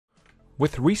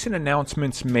With recent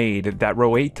announcements made that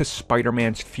relate to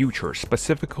Spider-Man's future,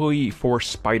 specifically for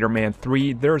Spider-Man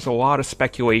 3, there's a lot of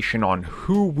speculation on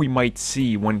who we might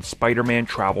see when Spider-Man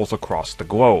travels across the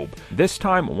globe. This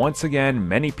time, once again,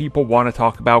 many people want to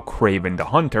talk about Kraven the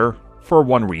Hunter for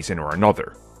one reason or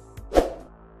another.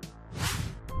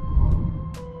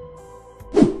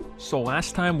 So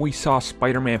last time we saw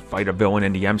Spider-Man fight a villain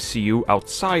in the MCU,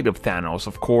 outside of Thanos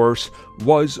of course,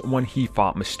 was when he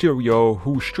fought Mysterio,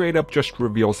 who straight up just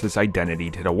reveals his identity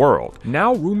to the world.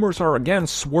 Now rumors are again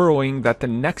swirling that the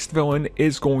next villain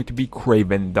is going to be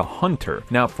Kraven the Hunter.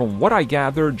 Now from what I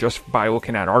gather just by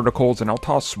looking at articles, and I'll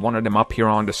toss one of them up here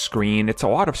on the screen, it's a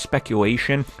lot of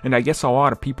speculation, and I guess a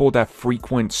lot of people that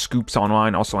frequent scoops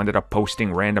online also ended up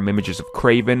posting random images of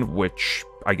Kraven, which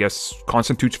I guess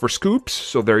constitutes for scoops,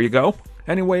 so there you go.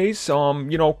 Anyways,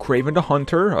 Kraven the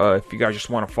Hunter, if you guys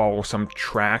just want to follow some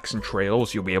tracks and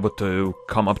trails, you'll be able to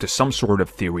come up to some sort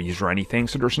of theories or anything.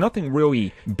 So there's nothing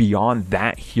really beyond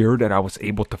that here that I was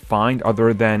able to find,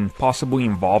 other than possibly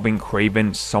involving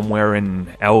Kraven somewhere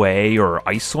in LA or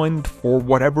Iceland for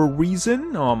whatever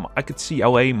reason. I could see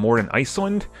LA more than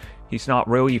Iceland. He's not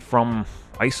really from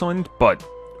Iceland, but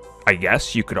I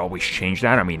guess you could always change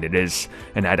that. I mean, it is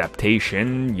an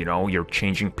adaptation, you're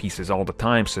changing pieces all the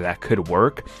time, so that could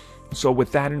work. So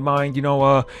with that in mind,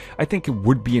 I think it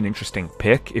would be an interesting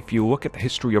pick. If you look at the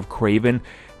history of Kraven,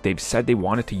 they've said they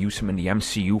wanted to use him in the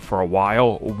MCU for a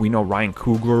while. We know Ryan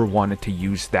Coogler wanted to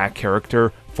use that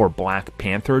character for Black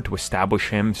Panther to establish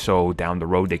him, so down the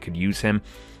road they could use him.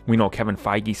 We know Kevin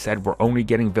Feige said we're only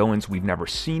getting villains we've never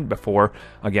seen before.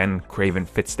 Again, Kraven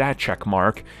fits that check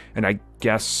mark, and I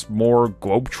guess more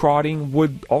globetrotting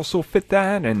would also fit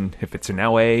that, and if it's in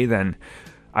LA, then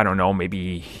I don't know,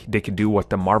 maybe they could do what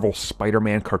the Marvel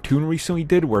Spider-Man cartoon recently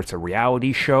did, where it's a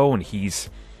reality show and he's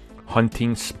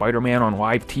hunting Spider-Man on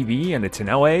live TV and it's in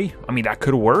LA. I mean, that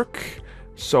could work.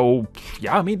 So,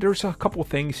 yeah, I mean, there's a couple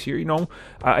things here,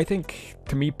 I think,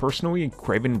 to me personally,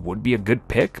 Kraven would be a good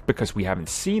pick because we haven't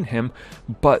seen him,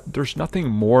 but there's nothing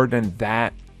more than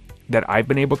that I've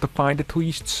been able to find at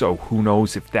least, so who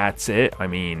knows if that's it. I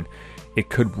mean, it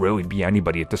could really be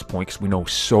anybody at this point because we know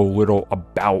so little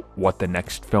about what the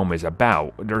next film is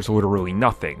about. There's literally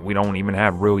nothing. We don't even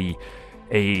have really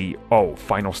a,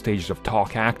 final stages of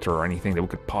talk actor or anything that we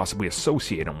could possibly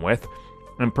associate him with.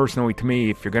 And personally, to me,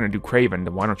 if you're going to do Kraven,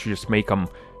 then why don't you just make him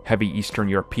heavy Eastern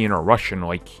European or Russian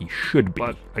like he should be?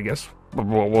 But I guess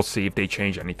we'll see if they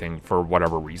change anything for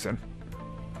whatever reason.